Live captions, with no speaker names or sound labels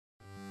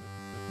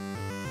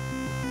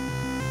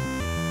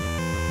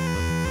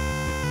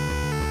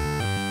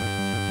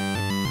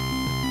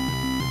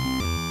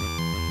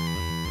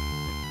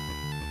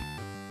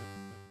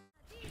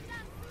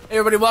Hey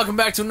everybody, welcome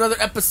back to another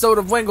episode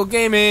of Wangle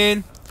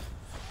Gaming.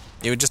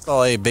 You just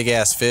saw a big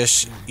ass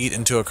fish eat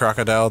into a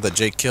crocodile that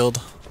Jake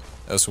killed.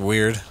 That was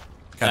weird.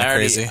 Kind of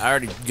crazy. I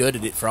already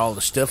gutted it for all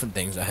the stuff and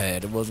things I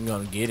had. It wasn't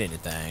going to get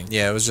anything.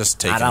 Yeah, it was just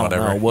taking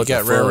whatever. Know what you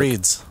got rare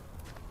reeds.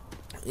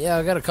 Yeah,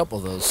 I got a couple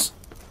of those.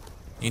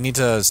 You need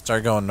to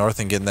start going north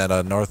and getting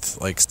that north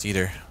like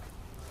steeder.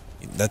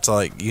 That's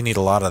like you need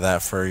a lot of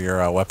that for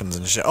your weapons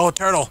and shit. Oh,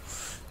 turtle!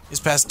 He's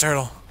past the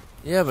turtle.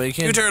 Yeah, but you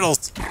can't. 2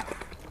 turtles.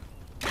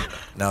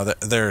 No,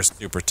 they're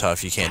super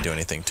tough. You can't do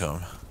anything to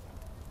them.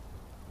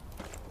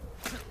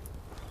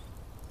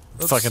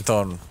 Fucking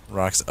throwing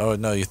rocks. Oh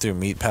no, you threw a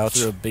meat pouch.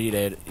 Threw a beat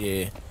at it.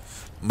 Yeah.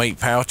 Meat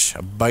pouch,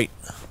 a bite.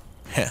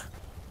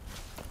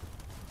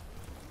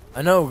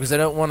 I know, because I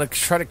don't want to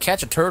try to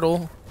catch a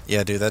turtle.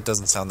 Yeah, dude, that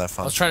doesn't sound that I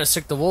fun. was trying to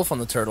sick the wolf on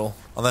the turtle.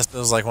 Unless it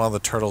was like one of the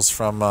turtles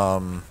from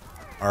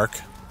Ark.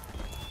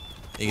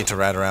 You get to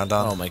ride around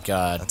on. Oh my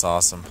god. That's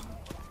awesome.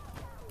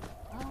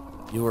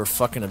 You were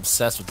fucking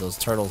obsessed with those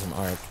turtles in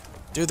Ark.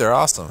 Dude, they're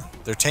awesome.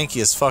 They're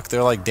tanky as fuck.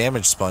 They're like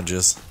damage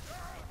sponges.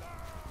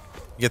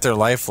 You get their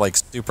life like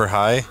super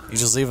high. You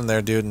just leave them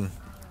there, dude, and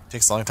it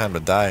takes a long time to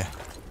die.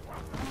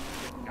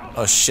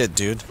 Oh shit,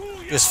 dude.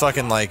 You just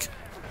fucking like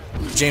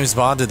James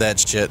Bond did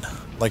that shit.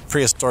 Like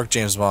prehistoric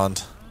James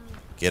Bond.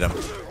 Get him.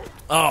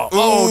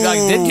 Oh, I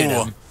did get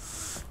him.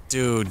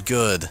 Dude,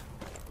 good.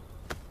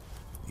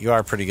 You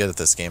are pretty good at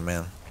this game,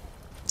 man.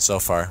 So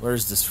far.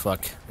 Where's this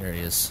fuck? There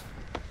he is.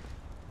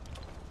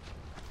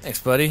 Thanks,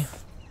 buddy.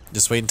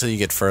 Just wait until you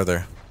get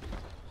further.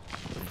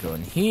 Go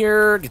in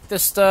here, get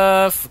this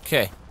stuff.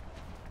 Okay.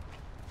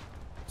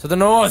 To the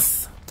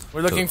north.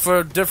 We're looking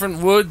for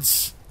different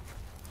woods.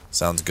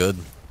 Sounds good.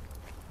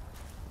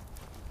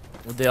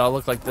 Would they all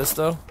look like this,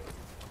 though?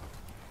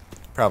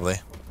 Probably.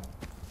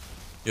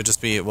 You'll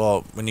just be,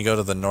 well, when you go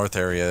to the north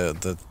area,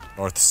 the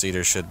north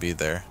cedar should be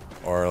there.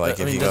 Or like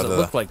if you go to does it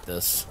look like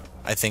this?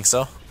 I think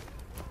so.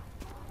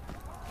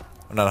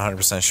 I'm not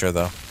 100% sure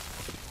though.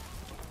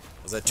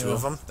 Was that 2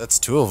 of them? That's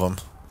 2 of them.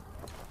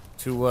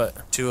 2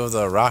 what? 2 of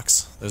the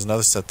rocks. There's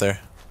another set there.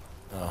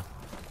 Oh.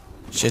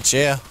 Shit,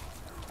 yeah.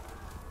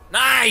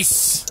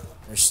 Nice!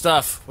 There's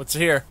stuff. What's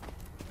here?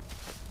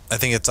 I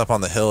think it's up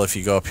on the hill. If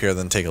you go up here,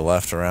 then take a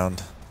left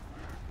around.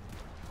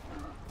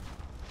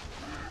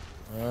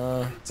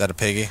 Is that a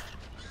piggy?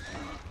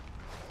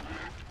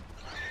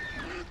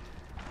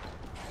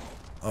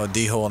 Oh, a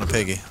D-hole and a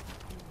piggy.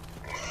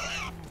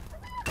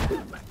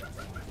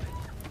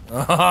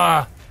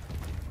 Ah!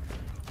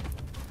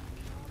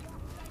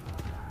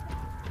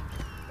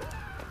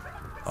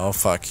 Oh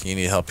fuck, you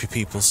need help, you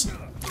peoples.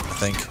 I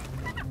think.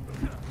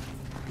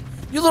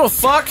 You little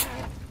fuck!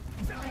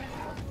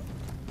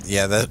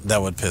 Yeah,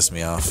 that would piss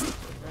me off.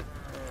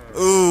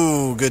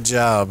 Ooh, good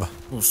job.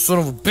 You son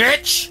of a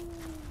bitch!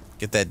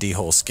 Get that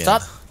D-hole skin.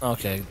 Stop!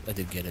 Okay, I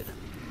did get it.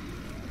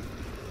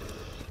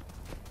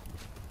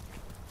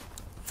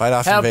 Fight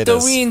off Help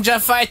invaders. the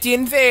Winja fight the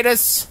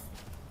invaders!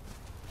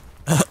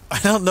 I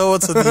don't know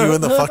what's with you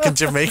in the fucking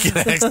Jamaican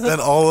accent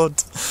all of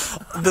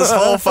this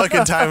whole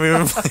fucking time we've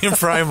been playing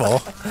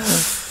Primal.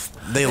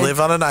 They live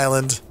on an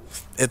island.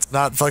 It's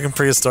not fucking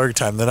prehistoric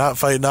time. They're not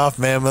fighting off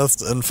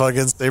mammoths and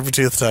fucking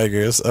saber-toothed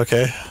tigers,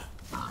 okay?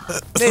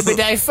 Maybe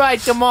they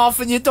fight them off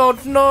and you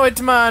don't know it,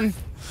 man.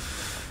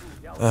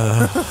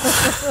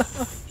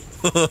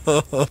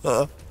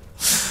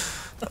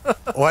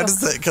 Why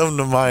does that come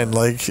to mind?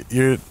 Like,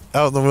 you're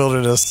out in the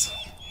wilderness.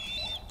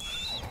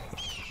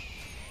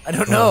 I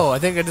don't know. I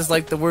think I just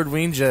like the word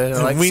Winja.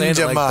 I like saying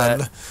it like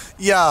that.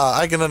 Yeah,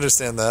 I can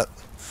understand that.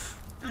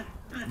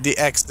 The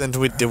accent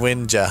with the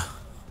Winja.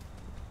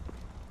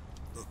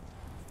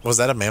 Was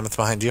that a mammoth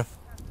behind you?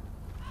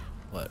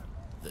 What?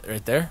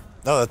 Right there?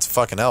 No, that's a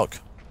fucking elk.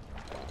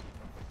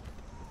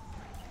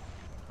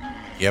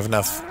 You have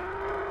enough.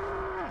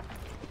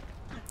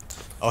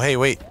 Oh, hey,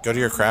 wait. Go to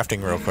your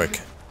crafting real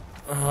quick.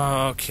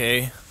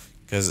 Okay.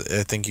 Because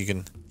I think you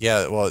can...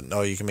 Yeah, well,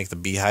 no, you can make the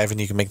beehive and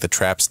you can make the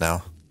traps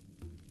now.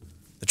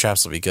 The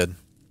traps will be good.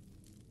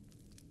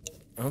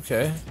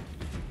 Okay.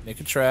 Make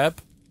a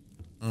trap.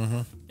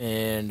 Mm-hmm.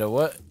 And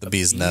what? The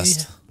bee's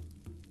nest.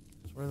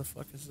 Where the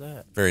fuck is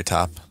that? Very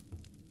top.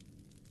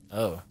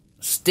 Oh.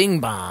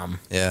 Sting bomb.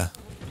 Yeah.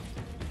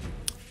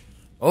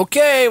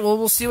 Okay, well,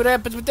 we'll see what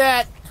happens with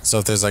that. So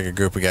if there's like a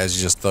group of guys,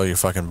 you just throw your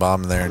fucking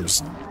bomb in there and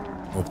just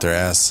whoop their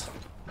ass.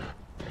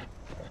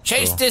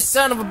 Chase this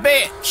son of a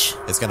bitch!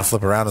 It's gonna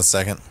flip around in a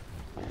second.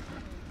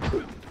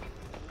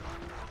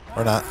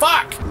 Or not.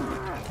 Fuck!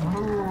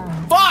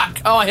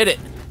 Fuck! Oh, I hit it.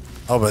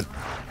 Oh, but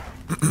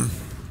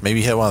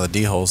maybe hit one of the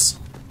D-holes.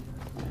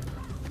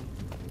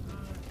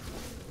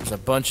 There's a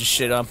bunch of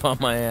shit up on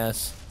my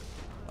ass.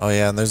 Oh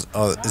yeah, and there's...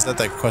 Oh, is that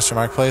question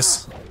mark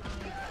place?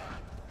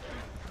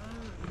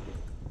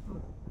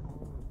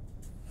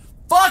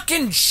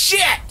 Fucking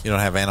shit! You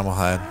don't have animal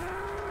hide.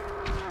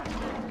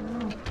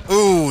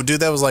 Ooh,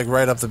 dude, that was like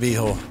right up the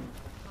bee-hole.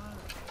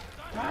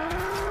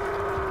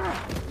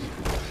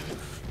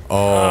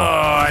 Oh.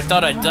 I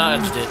thought I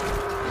dodged it.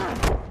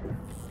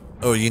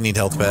 Oh, you need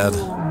health bad.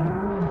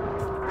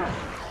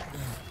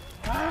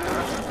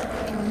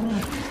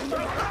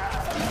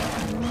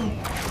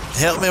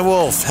 Help me,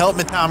 Wolf. Help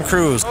me, Tom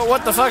Cruise. Oh,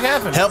 what the fuck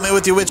happened? Help me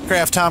with your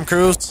witchcraft, Tom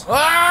Cruise. Oh,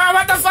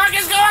 what the fuck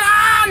is going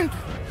on?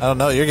 I don't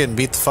know. You're getting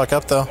beat the fuck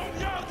up, though.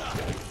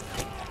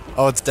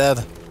 Oh, it's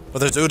dead. But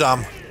there's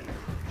Udom.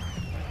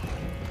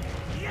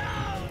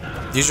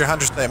 Use your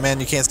hunter sight,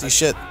 man. You can't see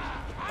shit.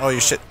 Oh, you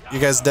shit. You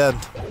guys dead.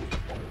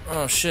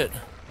 Oh, shit.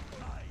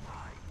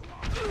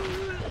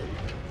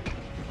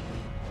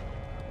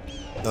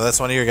 No, that's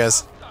one of your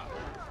guys.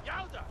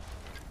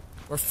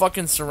 We're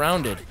fucking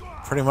surrounded.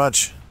 Pretty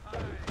much.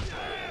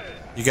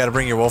 You gotta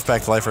bring your wolf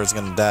back to life or it's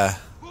gonna die.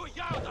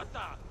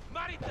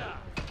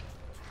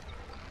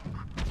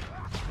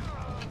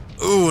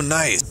 Ooh,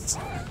 nice.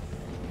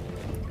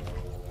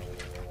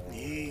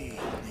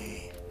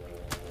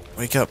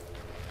 Wake up.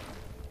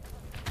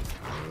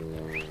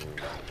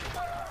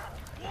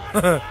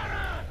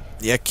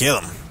 Yeah,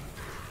 kill him.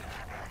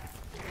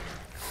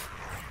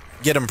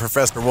 Get him,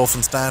 Professor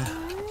Wolfenstein.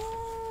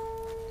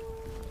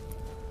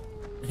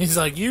 He's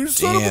like, you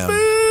son Damn. of a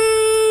bitch!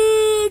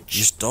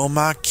 You stole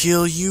my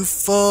kill, you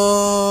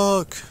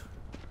fuck.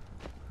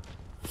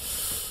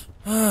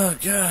 Oh,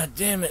 god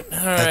damn it.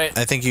 Alright.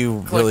 I think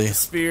you Collect really... the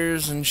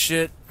spears and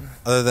shit.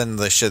 Other than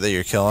the shit that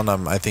you're killing,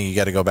 I think you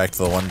gotta go back to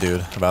the one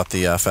dude about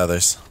the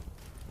feathers.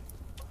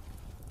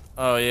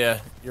 Oh, yeah.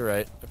 You're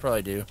right. I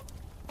probably do.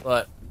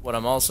 But what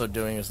I'm also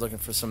doing is looking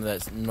for some of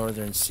that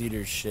northern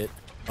cedar shit.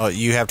 Oh,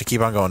 you have to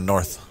keep on going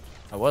north.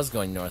 I was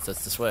going north.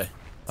 That's this way.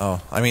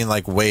 Oh, I mean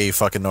like way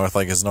fucking north,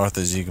 like as north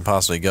as you can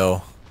possibly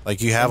go.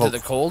 Like you have Into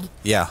the cold?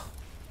 Yeah.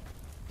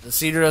 The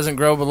cedar doesn't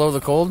grow below the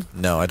cold?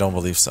 No, I don't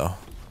believe so.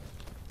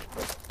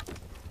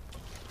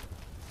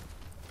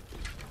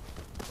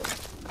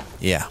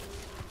 Yeah.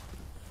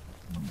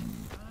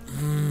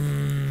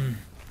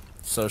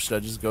 So should I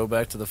just go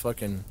back to the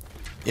fucking...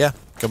 Yeah,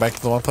 go back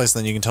to the one place, and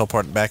then you can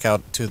teleport back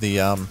out to the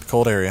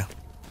cold area.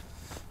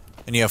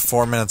 And you have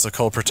 4 minutes of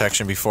cold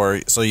protection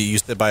before, so you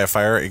sit by a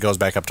fire, it goes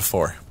back up to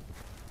 4.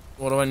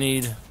 What do I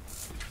need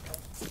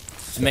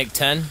to make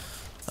 10?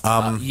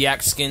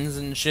 Yak skins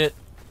and shit?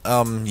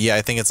 Yeah,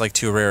 I think it's like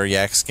 2 rare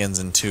yak skins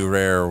and 2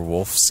 rare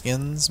wolf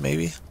skins,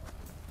 maybe?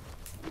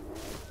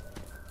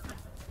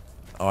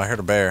 Oh, I heard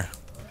a bear.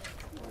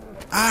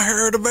 I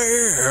heard a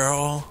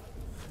bear!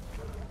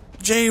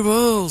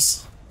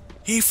 Jables!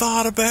 He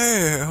fought a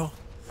bear!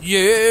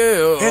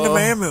 Yeah! And a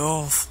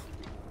mammoth!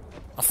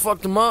 I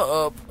fucked him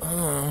up.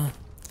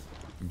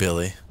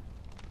 Billy.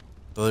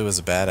 Billy was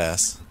a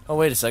badass. Oh,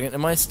 wait a second.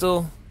 Am I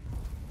still...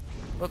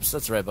 Whoops,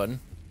 that's the right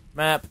button.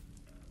 Map.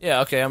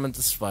 Yeah, okay, I'm at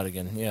this spot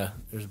again. Yeah,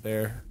 there's a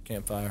bear.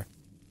 Campfire.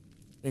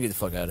 Let me get the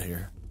fuck out of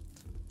here.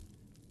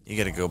 You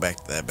gotta go back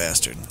to that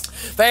bastard.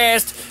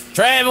 Fast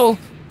travel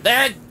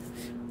that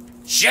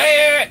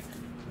shit!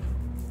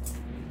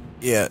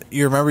 Yeah,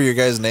 you remember your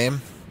guy's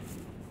name?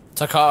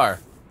 Takar.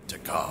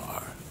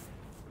 Takar.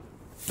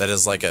 That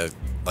is like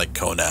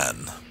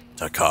Conan.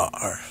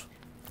 Takar.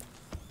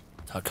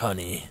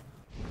 Takani.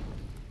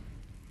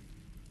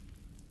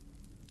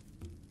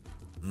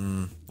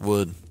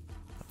 Wood.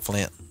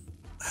 Flint.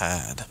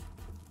 Hide.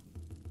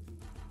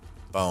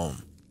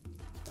 Bone.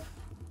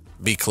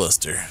 Bee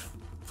cluster.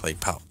 Clay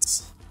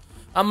pouts.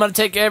 I'm gonna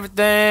take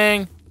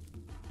everything.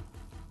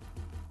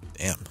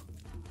 Damn.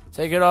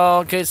 Take it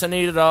all in case I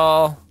need it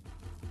all.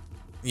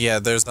 Yeah,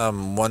 there's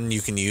one you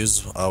can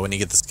use when you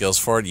get the skills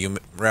for it. You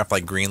wrap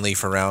like green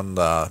leaf around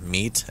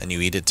meat and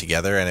you eat it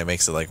together, and it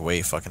makes it like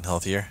way fucking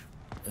healthier.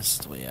 This is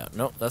the way out.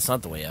 Nope, that's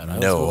not the way out. I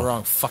was No. going the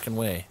wrong fucking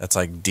way. That's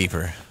like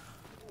deeper.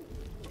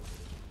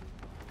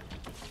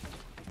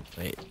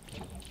 Wait,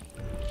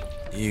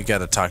 You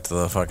gotta talk to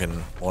the fucking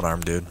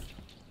one-armed dude.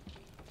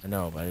 I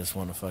know, but I just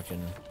want to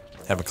fucking...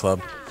 Have a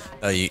club.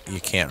 You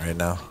can't right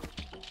now.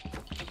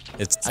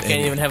 I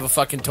can't even have a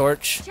fucking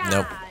torch.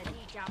 Nope.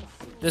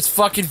 This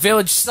fucking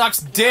village sucks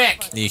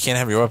dick! You can't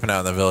have your weapon out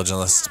in the village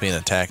unless it's being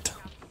attacked.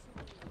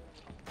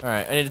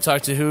 Alright, I need to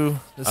talk to who?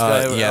 This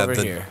guy over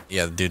here.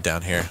 Yeah, the dude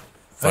down here. Oh,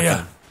 Fucking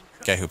yeah.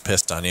 guy who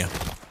pissed on you.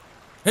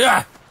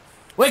 Yeah!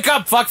 Wake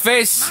up,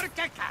 fuckface!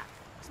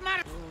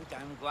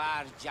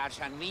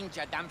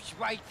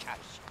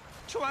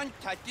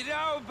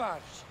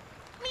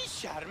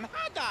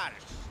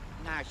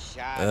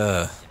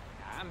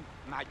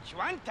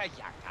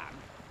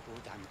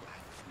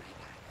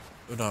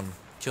 Udon.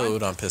 Kill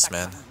Udon, piss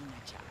man.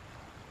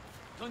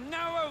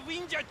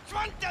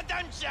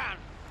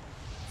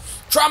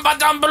 Trumba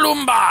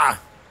dumbalumba!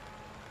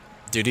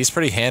 Dude, he's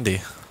pretty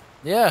handy.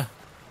 Yeah,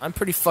 I'm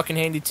pretty fucking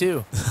handy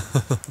too.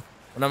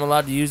 When I'm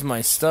allowed to use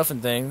my stuff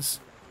and things.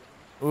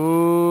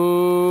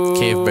 Ooh.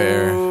 Cave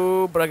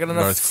bear. But I got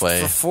enough North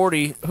clay. for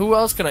 40. Who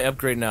else can I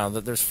upgrade now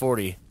that there's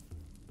 40?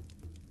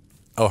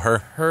 Oh, her.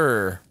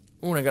 Her.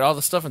 Ooh, and I got all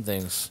the stuff and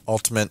things.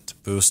 Ultimate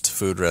boost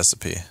food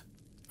recipe.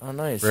 Oh,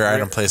 nice. Rare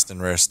item placed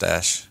in rare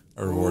stash.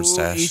 Or reward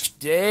stash. Each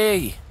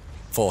day.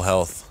 Full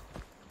health.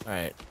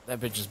 Alright, that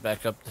bitch is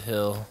back up the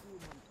hill.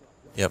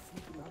 Yep.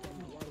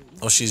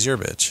 Oh, she's your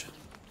bitch.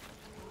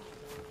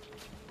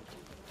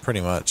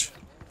 Pretty much.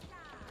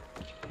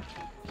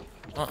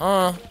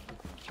 Uh-uh.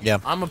 Yeah.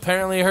 I'm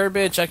apparently her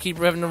bitch. I keep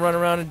having to run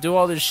around and do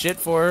all this shit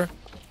for her.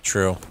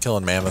 True.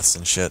 Killing mammoths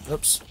and shit.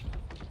 Oops.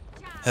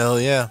 Hell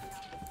yeah.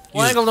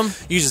 Wangled him.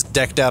 You just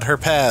decked out her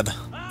pad.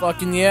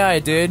 Fucking yeah, I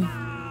did.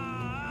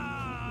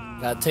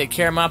 Gotta take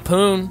care of my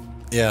poon.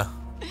 Yeah.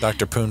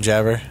 Dr.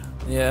 Poonjabber.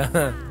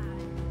 Yeah.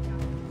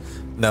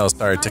 No,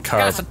 sorry, Takar.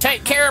 Gotta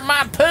take care of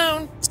my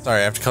poon.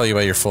 Sorry, I have to call you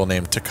by your full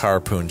name,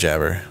 Takar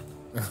Poonjabber.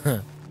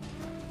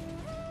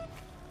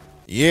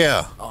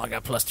 Yeah. Oh, I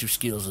got +2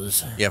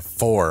 skills. Yeah,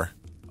 4.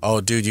 Oh,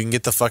 dude, you can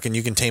get the fucking,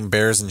 you can tame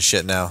bears and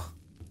shit now.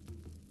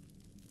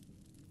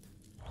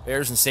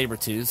 Bears and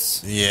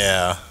saber-tooths.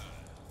 Yeah.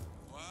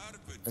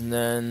 And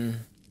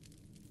then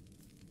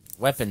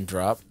weapon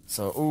drop.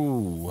 So,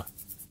 ooh.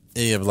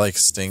 Yeah, you have like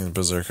Sting,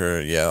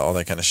 Berserker, yeah, all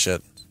that kind of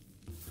shit.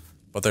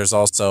 But there's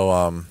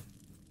also,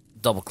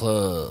 double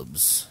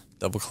clubs.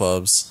 double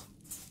clubs.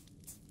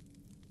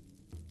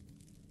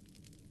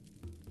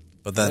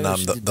 But then,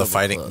 the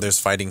fighting, club. there's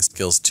fighting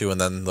skills too, and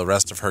then the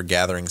rest of her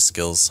gathering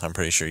skills, I'm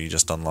pretty sure you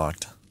just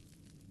unlocked.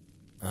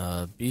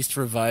 Beast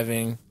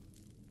reviving.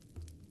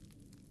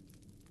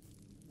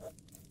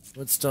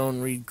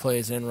 Woodstone, reed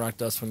clays, and rock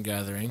dust when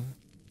gathering.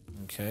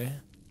 Okay.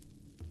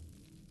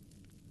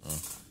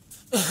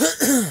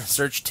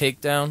 Search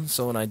takedown.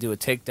 So when I do a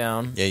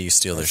takedown, Yeah, you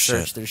steal their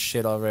search shit. their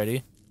shit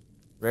already.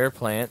 Rare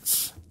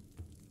plants.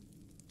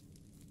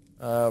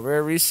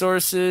 Rare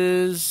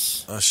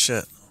resources. Oh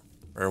shit.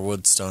 Rare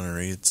wood, stone, and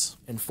reeds.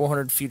 And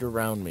 400 feet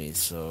around me.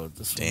 So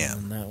this Damn.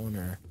 one and that one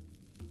are.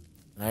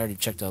 And I already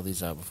checked all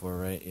these out before,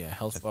 right? Yeah,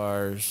 health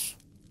bars.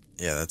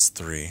 Yeah, that's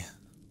 3.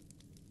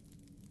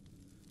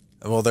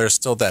 Well, there's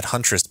still that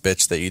huntress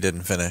bitch that you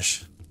didn't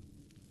finish.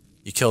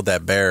 You killed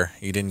that bear.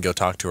 You didn't go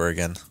talk to her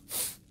again.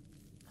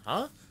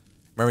 Huh?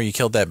 Remember you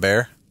killed that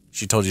bear?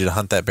 She told you to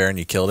hunt that bear and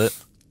you killed it?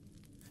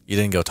 You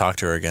didn't go talk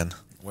to her again.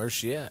 Where's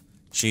she at?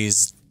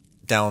 She's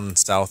down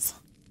south.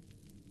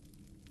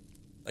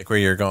 Like where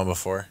you were going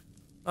before.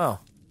 Oh.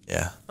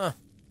 Yeah. Huh.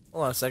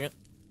 Hold on a second.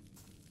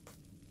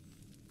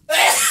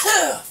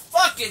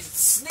 Fucking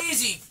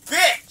sneezy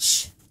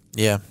bitch!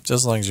 Yeah, just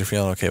as long as you're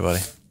feeling okay,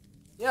 buddy.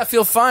 Yeah, I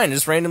feel fine.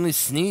 Just randomly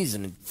sneeze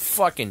and it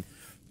fucking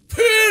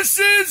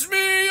pisses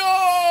me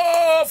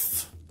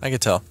off! I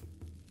could tell.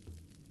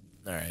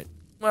 Alright.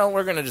 Well,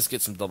 we're gonna just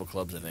get some double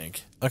clubs, I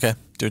think. Okay,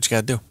 do what you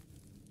gotta do.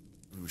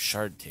 Ooh,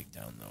 shard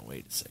takedown, though.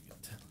 Wait a second.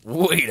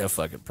 Wait a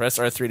fucking. Press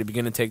R3 to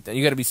begin a takedown.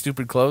 You gotta be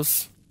stupid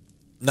close?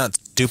 Not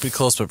stupid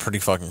close, but pretty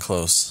fucking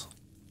close.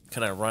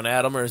 Can I run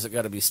at him, or is it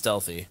gotta be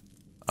stealthy?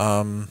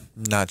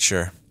 Not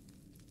sure.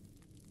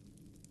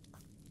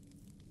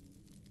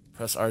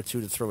 Press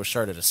R2 to throw a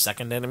shard at a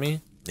second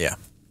enemy? Yeah.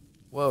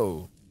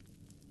 Whoa.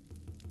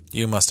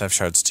 You must have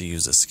shards to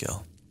use this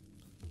skill.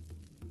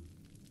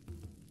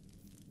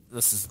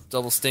 This is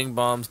double sting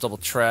bombs, double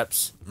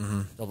traps,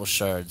 double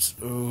shards.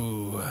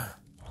 Ooh.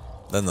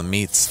 Then the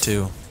meats,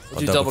 too.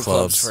 We'll do double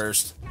clubs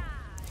first.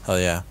 Hell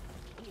yeah.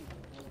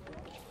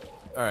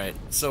 Alright,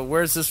 so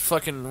where's this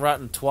fucking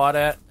rotten twat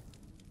at?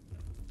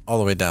 All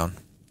the way down.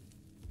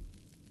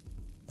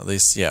 At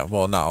least, yeah.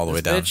 Well, not all the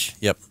way down. Bitch?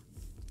 Yep.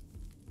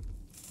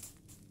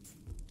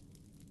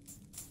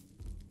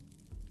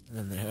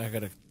 And then I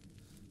gotta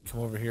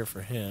come over here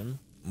for him.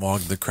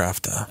 Mog the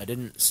Crafter. I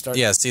didn't start...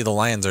 Yeah, see, the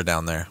lions are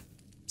down there.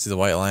 See the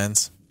white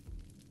lions?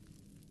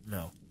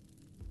 No.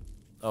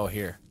 Oh,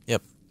 here.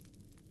 Yep.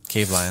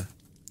 Cave lion.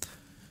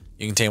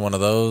 You can tame one of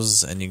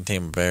those, and you can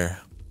tame a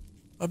bear.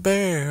 A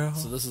bear!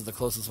 So this is the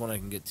closest one I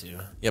can get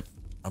to. Yep,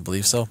 I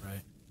believe so.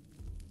 Right.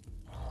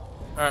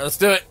 Alright, let's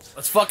do it.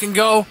 Let's fucking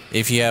go.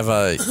 If you have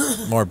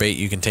more bait,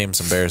 you can tame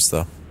some bears,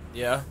 though.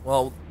 Yeah,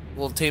 well,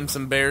 we'll tame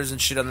some bears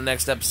and shit on the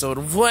next episode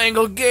of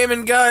Wangle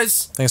Gaming,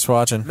 guys. Thanks for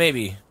watching.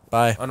 Maybe.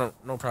 Bye.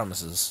 No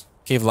promises.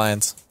 Cave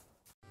lions.